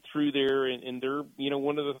made it through there, and they're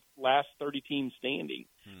one of the last 30 teams standing.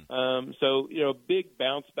 So big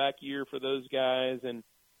bounce back year for those guys, and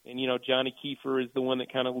Johnny Kiefer is the one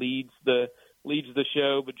that kind of leads the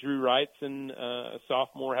show, but Drew Wrightson, a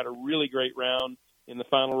sophomore, had a really great round in the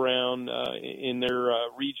final round in their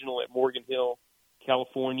regional at Morgan Hill,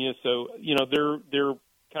 California. So they're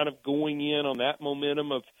kind of going in on that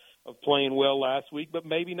momentum of playing well last week, but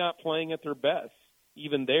maybe not playing at their best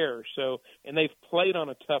even there. So, and they've played on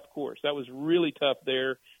a tough course. That was really tough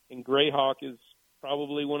there, and Greyhawk is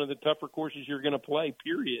probably one of the tougher courses you're going to play,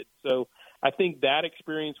 period. So I think that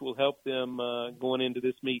experience will help them going into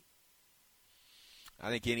this meet. I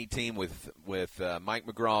think any team with Mike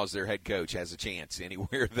McGraw as their head coach has a chance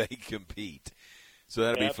anywhere they compete. So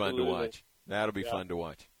that'll be fun to watch. That'll be fun to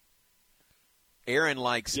watch. Aaron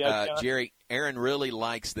likes Jerry. Aaron really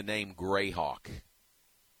likes the name Greyhawk.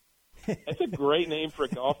 That's a great name for a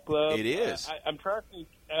golf club. It is. I'm trying to think.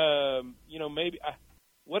 Maybe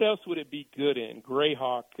what else would it be good in?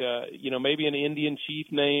 Greyhawk. Maybe an Indian chief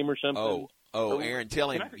name or something. Oh, Aaron, tell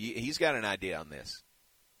him he's got an idea on this.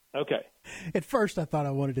 Okay. At first, I thought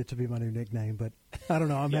I wanted it to be my new nickname, but I don't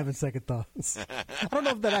know. I'm having second thoughts. I don't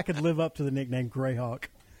know if I could live up to the nickname Greyhawk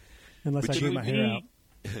unless I grew my hair out.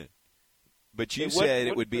 But you said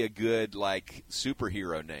it would be a good,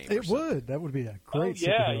 superhero name. It would. That would be a great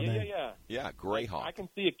superhero name. Yeah, Greyhawk. I can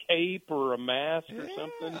see a cape or a mask or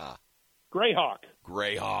something. Greyhawk.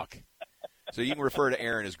 Greyhawk. So you can refer to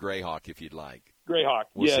Aaron as Greyhawk if you'd like. Greyhawk.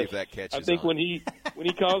 We'll see if that catches on. I think when he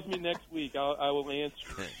calls me next week, I will answer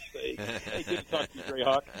and say, "Hey, good to talk to you,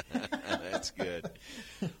 Greyhawk." That's good.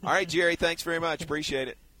 All right, Jerry. Thanks very much. Appreciate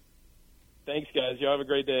it. Thanks, guys. Y'all have a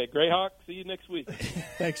great day. Greyhawk, see you next week.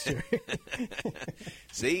 Thanks, Jerry.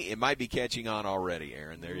 See, it might be catching on already,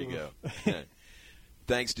 Aaron. There you go.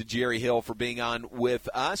 Thanks to Jerry Hill for being on with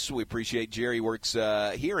us. We appreciate Jerry works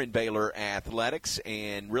here in Baylor Athletics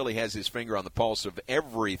and really has his finger on the pulse of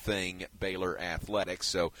everything Baylor Athletics.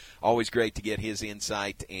 So always great to get his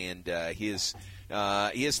insight and his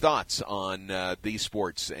thoughts on these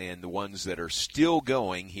sports and the ones that are still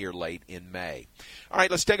going here late in May. All right,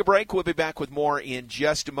 let's take a break. We'll be back with more in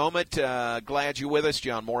just a moment. Glad you're with us.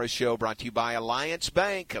 John Morris Show brought to you by Alliance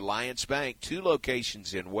Bank. Alliance Bank, 2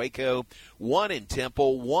 locations in Waco, 1 in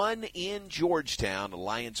Temple, 1 in Georgetown.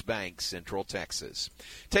 Alliance Bank, Central Texas.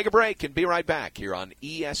 Take a break and be right back here on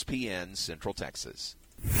ESPN Central Texas.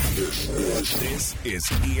 This is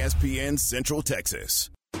ESPN Central Texas.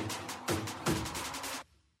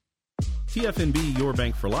 TFNB Your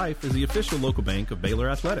Bank for Life is the official local bank of Baylor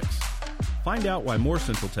Athletics. Find out why more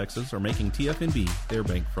Central Texas are making TFNB their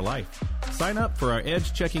bank for life. Sign up for our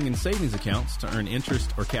Edge checking and savings accounts to earn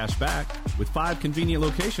interest or cash back. With 5 convenient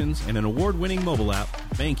locations and an award-winning mobile app,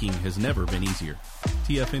 banking has never been easier.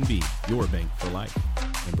 TFNB, your bank for life.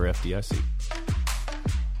 Member FDIC.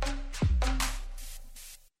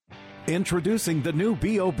 Introducing the new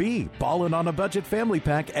B.O.B. Ballin' on a Budget Family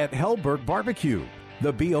Pack at Hellberg Barbecue.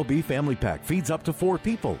 The B.O.B. Family Pack feeds up to 4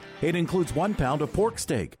 people. It includes 1 pound of pork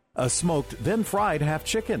steak, a smoked then fried half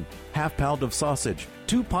chicken, half pound of sausage,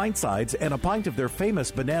 2 pint sides, and a pint of their famous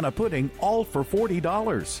banana pudding, all for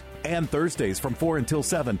 $40. And Thursdays from 4 until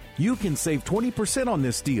 7, you can save 20% on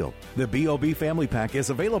this deal. The B.O.B. Family Pack is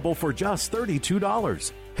available for just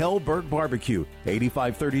 $32. Hellberg Barbecue,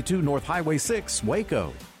 8532 North Highway 6,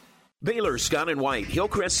 Waco. Baylor Scott & White,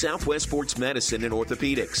 Hillcrest Southwest Sports Medicine and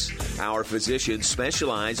Orthopedics. Our physicians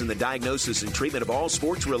specialize in the diagnosis and treatment of all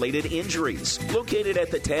sports-related injuries. Located at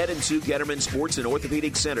the Tad and Sue Getterman Sports and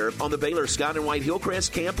Orthopedic Center on the Baylor Scott & White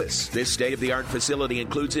Hillcrest campus. This state-of-the-art facility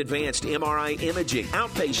includes advanced MRI imaging,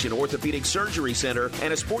 outpatient orthopedic surgery center,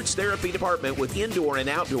 and a sports therapy department with indoor and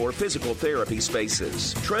outdoor physical therapy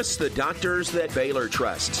spaces. Trust the doctors that Baylor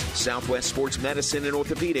trusts. Southwest Sports Medicine and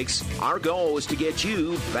Orthopedics. Our goal is to get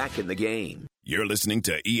you back in the game. You're listening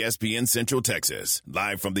to ESPN Central Texas,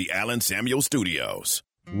 live from the Allen Samuel Studios.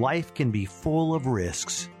 Life can be full of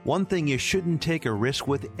risks. One thing you shouldn't take a risk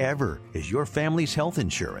with ever is your family's health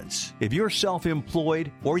insurance. If you're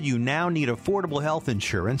self-employed or you now need affordable health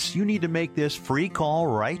insurance, you need to make this free call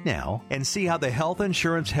right now and see how the Health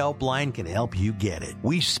Insurance Helpline can help you get it.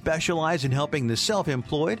 We specialize in helping the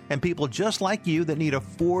self-employed and people just like you that need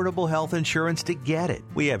affordable health insurance to get it.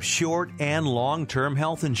 We have short and long-term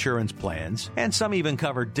health insurance plans, and some even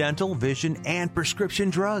cover dental, vision, and prescription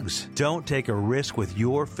drugs. Don't take a risk with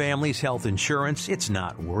your family's health insurance. It's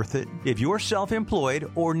not worth it. If you're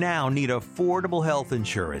self-employed or now need affordable health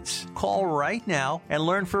insurance, call right now and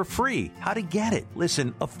learn for free how to get it.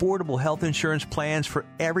 Listen, affordable health insurance plans for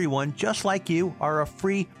everyone just like you are a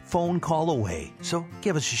free phone call away. So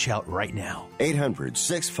give us a shout right now.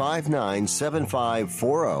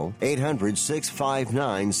 800-659-7540.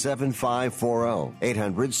 800-659-7540.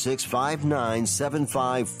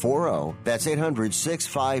 800-659-7540. That's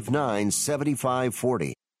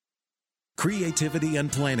 800-659-7540. Creativity and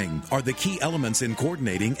planning are the key elements in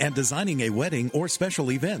coordinating and designing a wedding or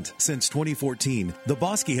special event. Since 2014, the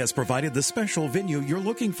Bosky has provided the special venue you're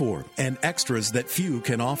looking for and extras that few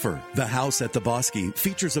can offer. The house at the Bosky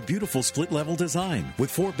features a beautiful split-level design with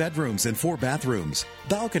 4 bedrooms and 4 bathrooms,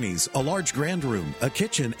 balconies, a large grand room, a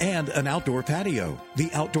kitchen, and an outdoor patio. The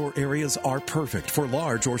outdoor areas are perfect for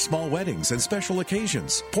large or small weddings and special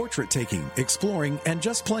occasions, portrait taking, exploring, and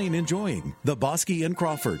just plain enjoying. The Bosky in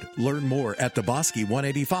Crawford. Learn more at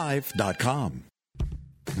thebosky185.com.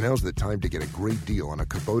 Now's the time to get a great deal on a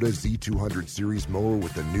Kubota Z200 Series mower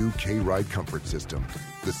with the new K-Ride comfort system.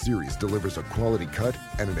 The Series delivers a quality cut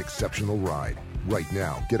and an exceptional ride. Right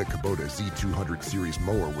now, get a Kubota Z200 Series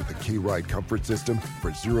mower with the K-Ride comfort system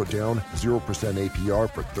for 0 down, 0% APR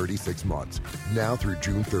for 36 months. Now through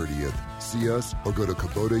June 30th. See us or go to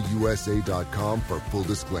KubotaUSA.com for full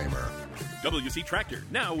disclaimer. WC Tractor,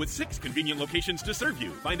 now with 6 convenient locations to serve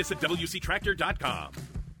you. Find us at WCTractor.com.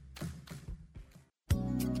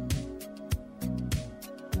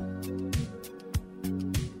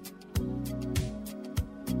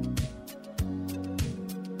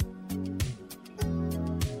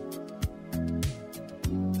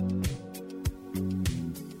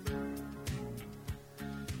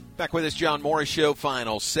 Back with us, John Morris Show,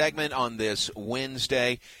 final segment on this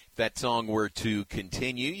Wednesday. If that song were to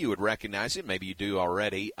continue, you would recognize it, maybe you do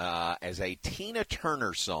already, as a Tina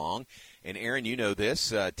Turner song. And, Aaron, you know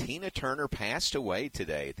this. Tina Turner passed away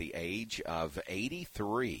today at the age of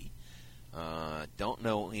 83. Don't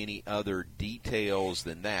know any other details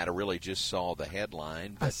than that. I really just saw the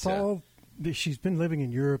headline. But, I saw that she's been living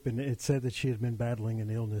in Europe, and it said that she had been battling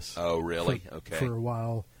an illness. Oh, really? Okay. For a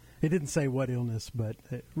while. It didn't say what illness, but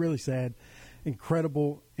really sad.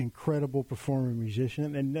 Incredible performer,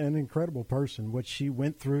 musician, and an incredible person. What she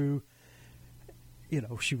went through,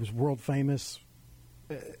 she was world famous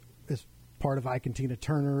as part of Ike and Tina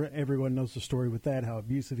Turner. Everyone knows the story with that, how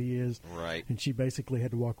abusive he is. Right. And she basically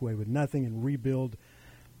had to walk away with nothing and rebuild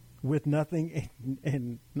with nothing.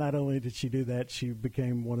 And not only did she do that, she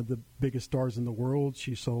became one of the biggest stars in the world.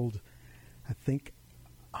 She sold, I think,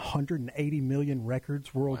 180 million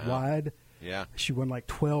records worldwide. Wow. Yeah. She won like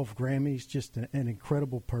 12 Grammys, just an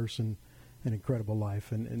incredible person, an incredible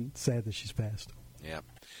life, and sad that she's passed. Yeah.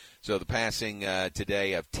 So the passing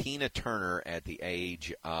today of Tina Turner at the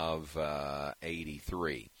age of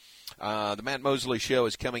 83. The Matt Mosley Show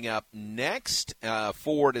is coming up next,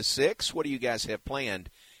 4 to 6. What do you guys have planned,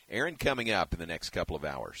 Aaron, coming up in the next couple of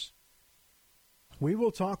hours? We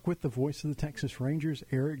will talk with the voice of the Texas Rangers,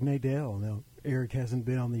 Eric Nadel. Now, Eric hasn't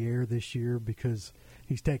been on the air this year because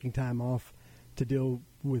he's taking time off to deal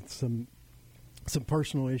with some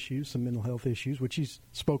personal issues, some mental health issues, which he's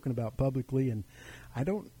spoken about publicly. And I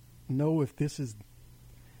don't know if this is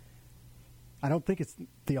 – I don't think it's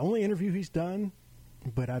the only interview he's done,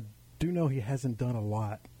 but I do know he hasn't done a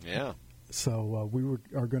lot. Yeah. So we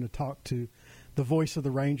are going to talk to the voice of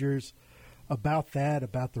the Rangers about that,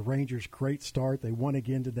 about the Rangers' great start. They won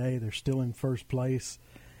again today. They're still in first place.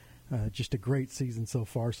 Just a great season so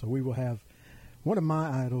far. So we will have one of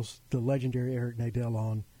my idols, the legendary Eric Nadel,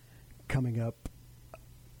 on coming up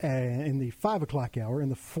in the 5 o'clock hour. In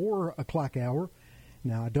the 4 o'clock hour,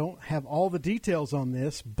 now I don't have all the details on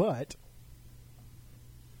this, but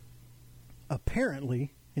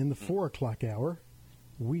apparently in the 4 o'clock hour,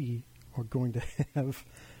 we are going to have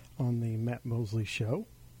on the Matt Mosley Show.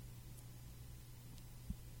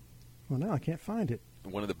 Well, no, I can't find it.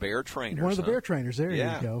 One of the Bear trainers. One of the Bear trainers. There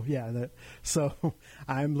Yeah. you go. Yeah. So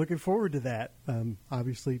I'm looking forward to that.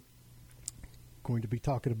 Obviously, going to be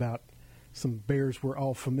talking about some Bears we're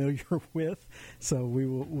all familiar with. So we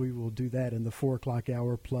will do that in the 4 o'clock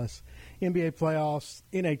hour, plus NBA playoffs,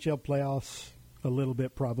 NHL playoffs, a little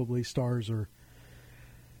bit probably. Stars are,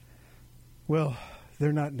 well,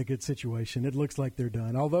 they're not in a good situation. It looks like they're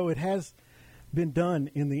done. Although it has been done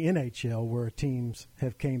in the NHL where teams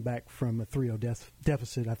have came back from a 3-0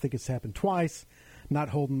 deficit. I think it's happened twice. Not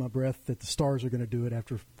holding my breath that the Stars are going to do it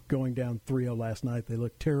after going down 3-0 last night. They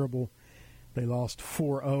looked terrible. They lost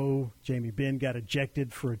 4-0. Jamie Benn got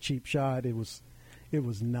ejected for a cheap shot. It was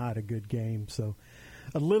not a good game. So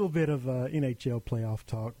a little bit of NHL playoff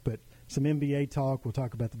talk, but some NBA talk. We'll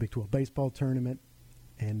talk about the Big 12 baseball tournament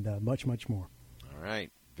and much, much more. All right.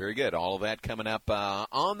 Very good. All of that coming up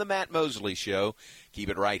on the Matt Mosley Show. Keep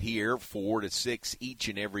it right here, 4 to 6 each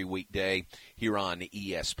and every weekday here on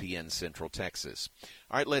ESPN Central Texas.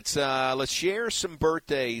 All right, let's share some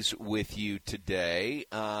birthdays with you today.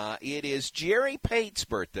 It is Jerry Pate's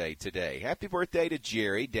birthday today. Happy birthday to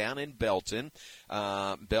Jerry down in Belton.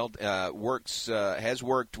 Has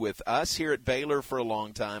worked with us here at Baylor for a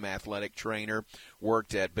long time, athletic trainer.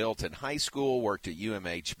 Worked at Belton High School, worked at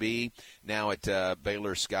UMHB, now at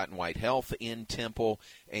Baylor Scott and White Health in Temple,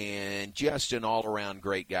 and just an all-around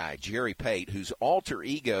great guy. Jerry Pate, whose alter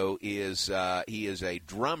ego is he is a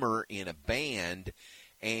drummer in a band,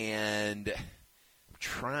 and I'm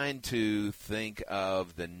trying to think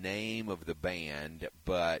of the name of the band,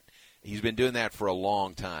 but he's been doing that for a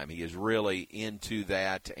long time. He is really into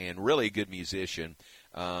that and really a good musician.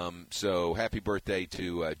 So happy birthday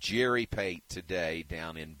to Jerry Pate today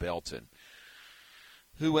down in Belton.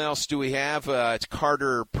 Who else do we have? It's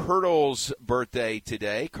Carter Pirtle's birthday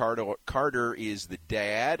today. Carter is the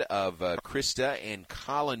dad of Krista and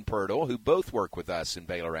Colin Pirtle, who both work with us in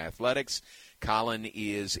Baylor Athletics. Colin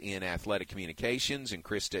is in athletic communications, and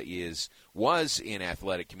Krista was in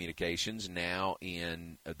athletic communications, now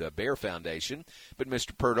in the Bear Foundation. But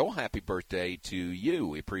Mr. Pirtle, happy birthday to you.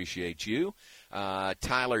 We appreciate you.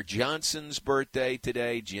 Tyler Johnson's birthday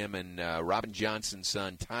today. Jim and Robin Johnson's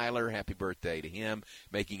son, Tyler, happy birthday to him,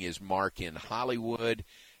 making his mark in Hollywood.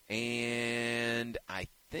 And I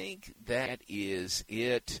think that is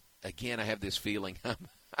it. Again, I have this feeling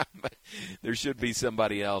there should be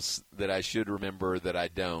somebody else that I should remember that I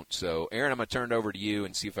don't. So, Aaron, I'm going to turn it over to you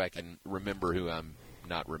and see if I can remember who I'm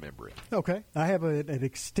not remembering. Okay. I have an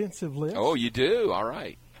extensive list. Oh, you do? All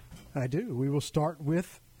right. I do. We will start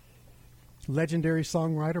with legendary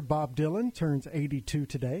songwriter Bob Dylan, turns 82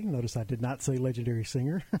 today. Notice I did not say legendary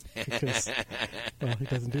singer because, well, he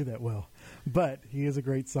doesn't do that well. But he is a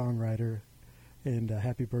great songwriter. And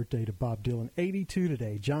happy birthday to Bob Dylan, 82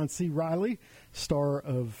 today. John C. Reilly, star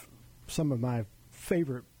of some of my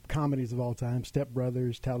favorite comedies of all time, Step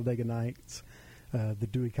Brothers, Talladega Nights, The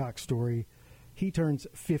Dewey Cox Story. He turns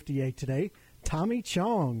 58 today. Tommy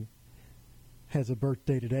Chong has a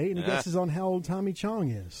birthday today. Any guesses on how old Tommy Chong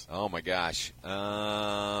is? Oh, my gosh.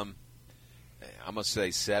 I'm going to say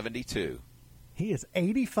 72. He is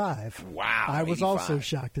 85. Wow. I was 85. Also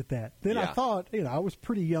shocked at that. Then I thought, I was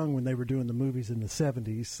pretty young when they were doing the movies in the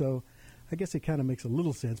 70s, so I guess it kind of makes a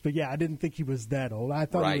little sense. But, yeah, I didn't think he was that old. I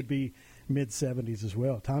thought he would be mid-70s as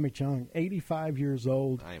well. Tommy Chong, 85 years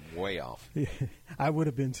old. I am way off. I would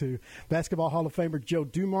have been, too. Basketball Hall of Famer Joe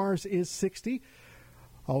Dumars is 60.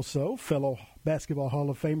 Also, fellow Basketball Hall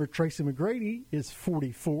of Famer Tracy McGrady is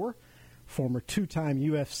 44. Former two-time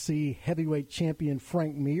UFC heavyweight champion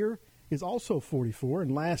Frank Mir is also 44.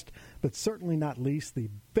 And last but certainly not least,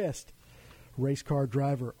 the best race car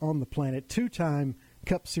driver on the planet, two-time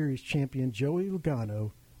Cup Series champion Joey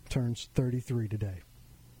Logano, turns 33 today.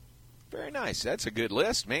 Very nice. That's a good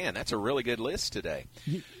list, man. That's a really good list today.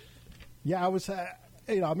 Yeah, I was. I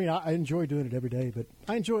enjoy doing it every day, but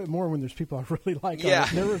I enjoy it more when there's people I really like. Yeah.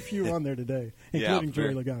 There were a few on there today, including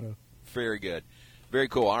Joey Logano. Very good. Very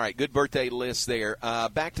cool. All right, good birthday list there.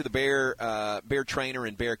 Back to the Bear trainer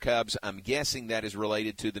and Bear Cubs. I'm guessing that is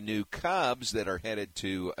related to the new Cubs that are headed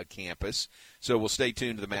to a campus. So we'll stay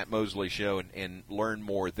tuned to the Matt Mosley Show and learn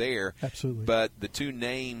more there. Absolutely. But the two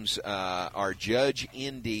names are Judge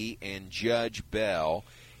Indy and Judge Bell.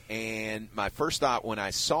 And my first thought when I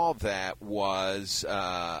saw that was,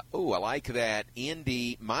 I like that.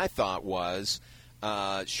 Indy, my thought was,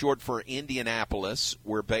 short for Indianapolis,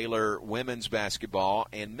 where Baylor women's basketball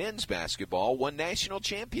and men's basketball won national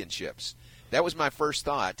championships. That was my first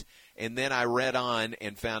thought. And then I read on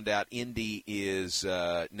and found out Indy is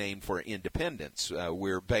named for Independence,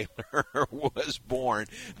 where Baylor was born.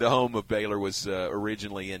 The home of Baylor was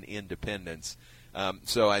originally in Independence.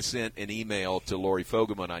 So I sent an email to Lori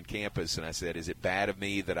Fogelman on campus, and I said, is it bad of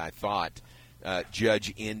me that I thought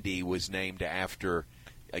Judge Indy was named after,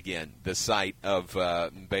 again, the site of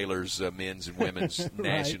Baylor's men's and women's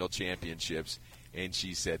national championships? And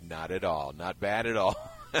she said, not at all. Not bad at all.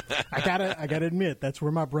 I gotta admit, that's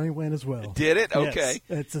where my brain went as well. Did it? Okay.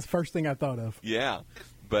 Yes, it's the first thing I thought of. Yeah.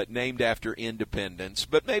 But named after Independence,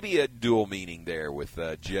 but maybe a dual meaning there with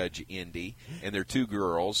Judge Indy, and their two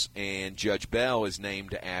girls, and Judge Bell is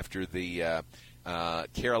named after the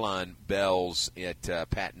Caroline Bells at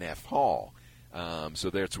Patton F. Hall. So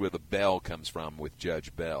that's where the bell comes from with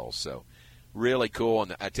Judge Bell. So really cool.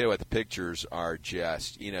 And I tell you what, the pictures are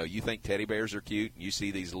just, you think teddy bears are cute, and you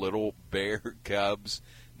see these little bear cubs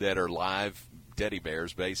that are live teddy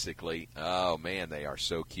bears, basically. Oh, man, they are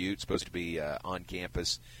so cute. Supposed to be on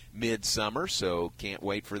campus midsummer, so can't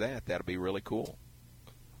wait for that. That'll be really cool.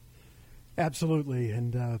 Absolutely,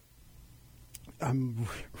 and I'm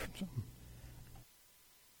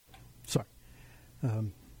sorry.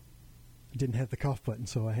 Didn't have the cough button,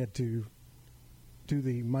 so I had to do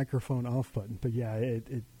the microphone off button. But, yeah,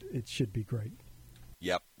 it should be great.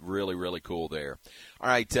 Yep, really, really cool there. All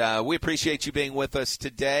right, we appreciate you being with us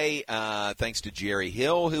today. Thanks to Jerry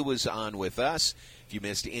Hill, who was on with us. If you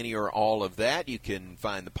missed any or all of that, you can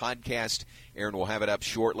find the podcast. Aaron will have it up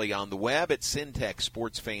shortly on the web at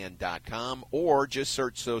syntechsportsfan.com, or just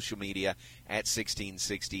search social media at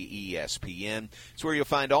 1660 ESPN. It's where you'll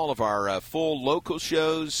find all of our full local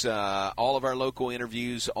shows, all of our local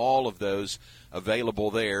interviews, all of those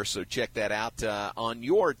available there. So check that out on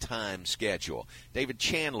your time schedule. David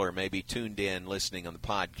Chandler may be tuned in listening on the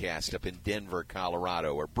podcast up in Denver,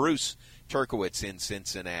 Colorado, or Bruce Turkowitz in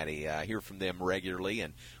Cincinnati. I hear from them regularly,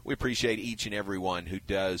 and we appreciate each and every one who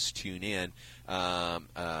does tune in,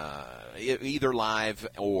 either live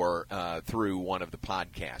or through one of the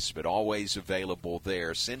podcasts, but always available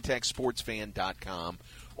there, syntechsportsfan.com,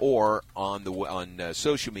 or on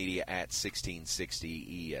social media at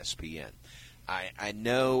 1660 ESPN. I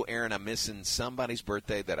know, Aaron, I'm missing somebody's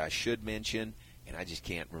birthday that I should mention, and I just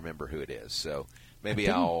can't remember who it is. So maybe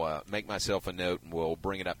I'll make myself a note and we'll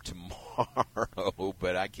bring it up tomorrow,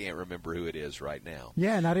 but I can't remember who it is right now.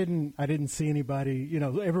 Yeah, and I didn't see anybody.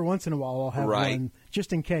 Every once in a while I'll have one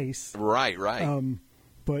just in case. Right.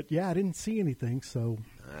 But, yeah, I didn't see anything, so.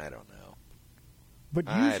 I don't know. But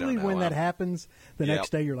usually when that happens, the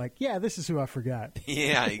next day you're like, yeah, this is who I forgot.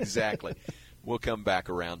 Yeah, exactly. We'll come back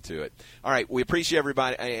around to it. All right, we appreciate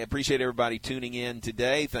everybody. I appreciate everybody tuning in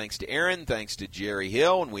today. Thanks to Aaron, thanks to Jerry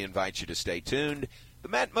Hill, and we invite you to stay tuned. The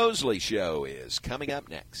Matt Mosley Show is coming up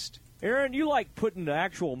next. Aaron, you like putting the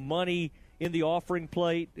actual money in the offering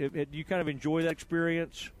plate? Do you kind of enjoy that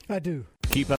experience? I do. Keep up